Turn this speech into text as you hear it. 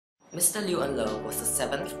Mr. Liu Enle was the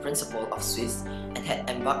 7th principal of SCSS and had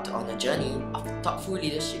embarked on a journey of thoughtful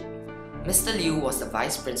leadership. Mr. Liu was the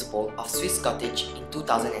vice principal of SCSS Cottage in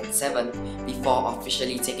 2007 before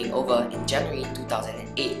officially taking over in January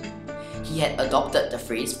 2008. He had adopted the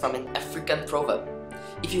phrase from an African proverb: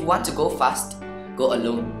 "If you want to go fast, go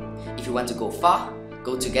alone. If you want to go far,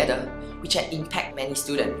 go together," which had impacted many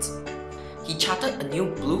students. He charted a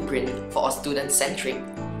new blueprint for a student-centric,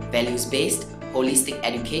 values-based, holistic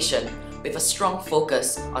education with a strong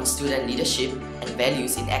focus on student leadership and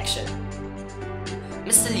values in action.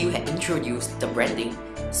 Mr. Liu had introduced the branding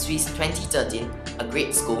SCSS 2013, a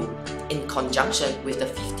great school, in conjunction with the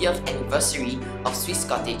 50th anniversary of SCSS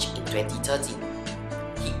Cottage in 2013.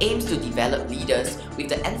 He aims to develop leaders with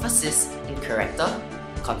the emphasis in character,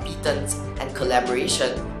 competence, and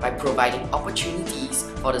collaboration by providing opportunities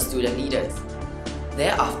for the student leaders.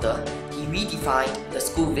 Thereafter, he redefined the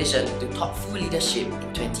school vision to thoughtful leadership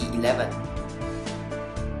in 2011.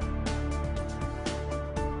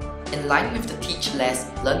 In line with the Teach Less,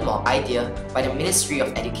 Learn More idea by the Ministry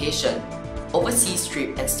of Education, overseas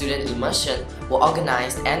trip and student immersion were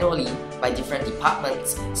organized annually by different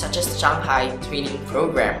departments such as Shanghai Training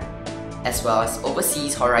Program, as well as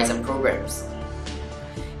Overseas Horizon programs.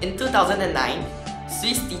 In 2009,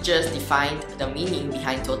 SCSS teachers defined the meaning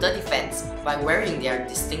behind total defense by wearing their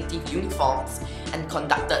distinctive uniforms and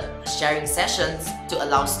conducted sharing sessions to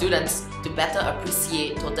allow students to better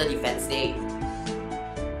appreciate Total Defense Day.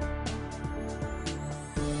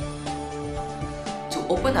 To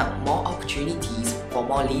open up more opportunities for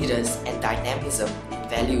more leaders and dynamism in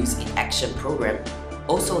Values in Action program,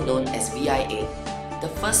 also known as VIA, the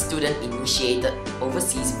first student-initiated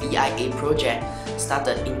overseas VIA project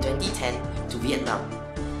started in 2010 to Vietnam.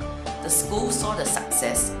 The school saw the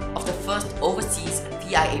success of the first overseas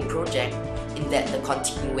VIA project in that the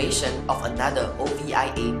continuation of another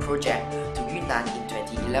OVIA project to Yunnan in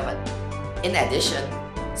 2011. In addition,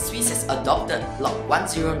 SCSS has adopted Block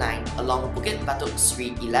 109 along Bukit Batok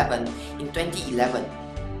Street 11 in 2011.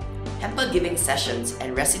 Hamper giving sessions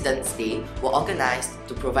and Residence Day were organized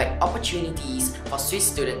to provide opportunities for SCSS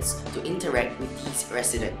students to interact with these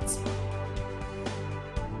residents.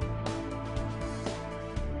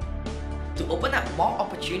 To open up more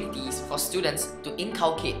opportunities for students to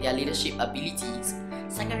inculcate their leadership abilities,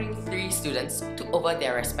 Secondary 3 students took over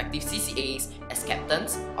their respective CCAs as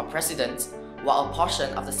captains or presidents, while a portion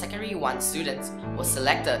of the Secondary 1 students was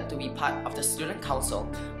selected to be part of the Student Council,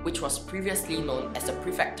 which was previously known as the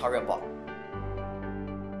Prefectorial Board.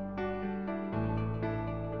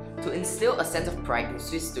 To instill a sense of pride in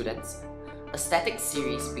SCSS students, a static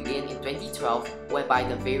series began in 2012 whereby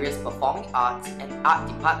the various performing arts and art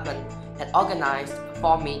department had organized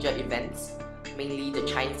 4 major events, mainly the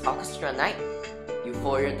Chinese Orchestra Night,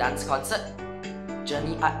 Euphoria Dance Concert,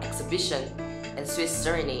 Journey Art Exhibition, and SCSS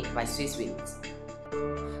Serenade by SCSS Winds.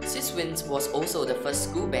 SCSS Winds was also the first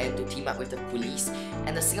school band to team up with the police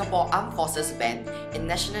and the Singapore Armed Forces Band in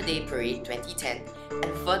National Day Parade 2010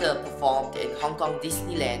 and further performed in Hong Kong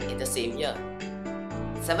Disneyland in the same year.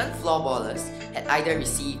 7 floorballers had either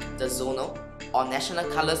received the Zonal or National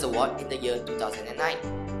Colours Award in the year 2009.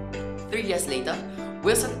 3 years later,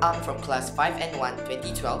 Wilson Ang from Class 5N1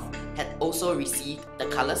 2012 had also received the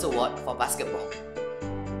Colours Award for basketball.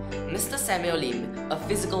 Mr. Samuel Lim, a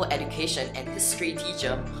physical education and history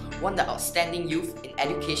teacher, won the Outstanding Youth in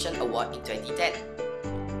Education Award in 2010.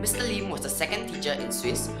 Mr. Lim was the second teacher in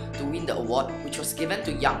SCSS to win the award, which was given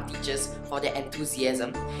to young teachers for their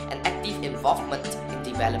enthusiasm and active involvement in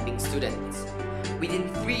developing students. Within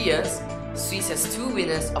 3 years, SCSS has 2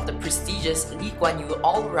 winners of the prestigious Lee Kuan Yew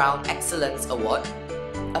All-Round Excellence Award,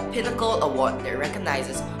 a pinnacle award that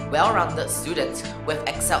recognizes well-rounded students who have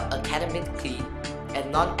excelled academically and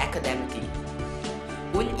non-academically.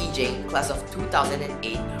 Woon Yi-Jing, class of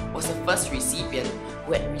 2008, was the first recipient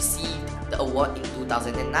who had received the award in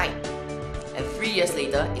 2009. And 3 years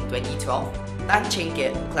later, in 2012, Tan Cheng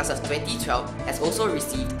Kiat, class of 2012, has also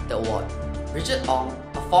received the award. Richard Ong,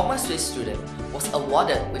 a former SCSS student, was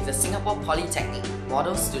awarded with the Singapore Polytechnic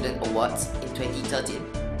Model Student Awards in 2013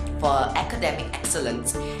 for her academic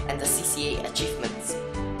excellence and the CCA achievements,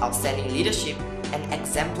 outstanding leadership, and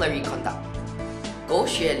exemplary conduct. Goh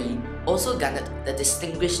Xue Li also garnered the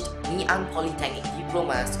distinguished Ngee-Ann Polytechnic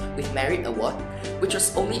Diplomas with Merit Award, which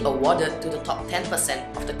was only awarded to the top 10%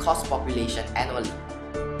 of the course population annually.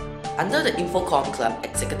 Under the Infocom Club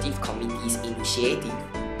Executive Committee's initiative,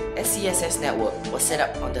 SCSS Network was set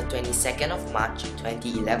up on the 22nd of March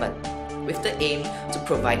 2011, with the aim to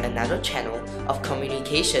provide another channel of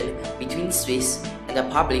communication between SCSS and the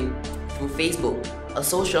public through Facebook, a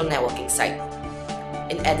social networking site.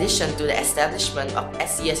 In addition to the establishment of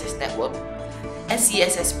SCSS network,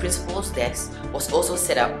 SCSS Principal's Desk was also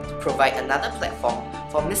set up to provide another platform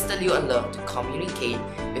for Mr. Liu and Love to communicate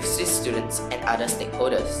with Swiss students and other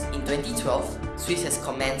stakeholders. In 2012, Swiss has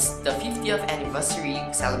commenced the 50th anniversary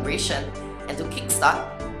celebration, and to kickstart,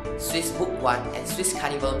 Swiss Book 1 and Swiss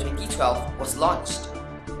Carnival 2012 was launched.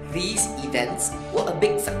 These events were a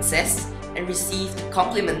big success and received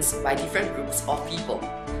compliments by different groups of people.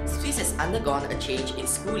 Swiss has undergone a change in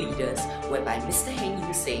school leaders whereby Mr. Heng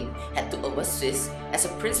Yu-Seng had took over Swiss as a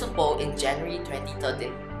principal in January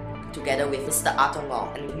 2013 together with Mr. Arthur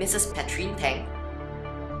Ngong and Mrs. Patrine Tang.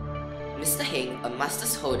 Mr. Heng, a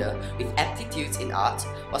master's holder with aptitudes in art,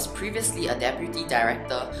 was previously a deputy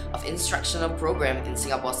director of instructional program in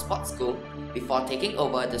Singapore Sports School before taking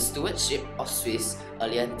over the stewardship of Swiss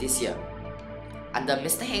earlier this year. Under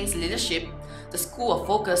Mr. Heng's leadership, the school will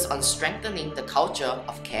focus on strengthening the culture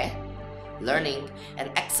of care, learning, and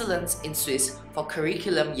excellence in Swiss for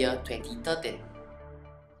curriculum year 2013.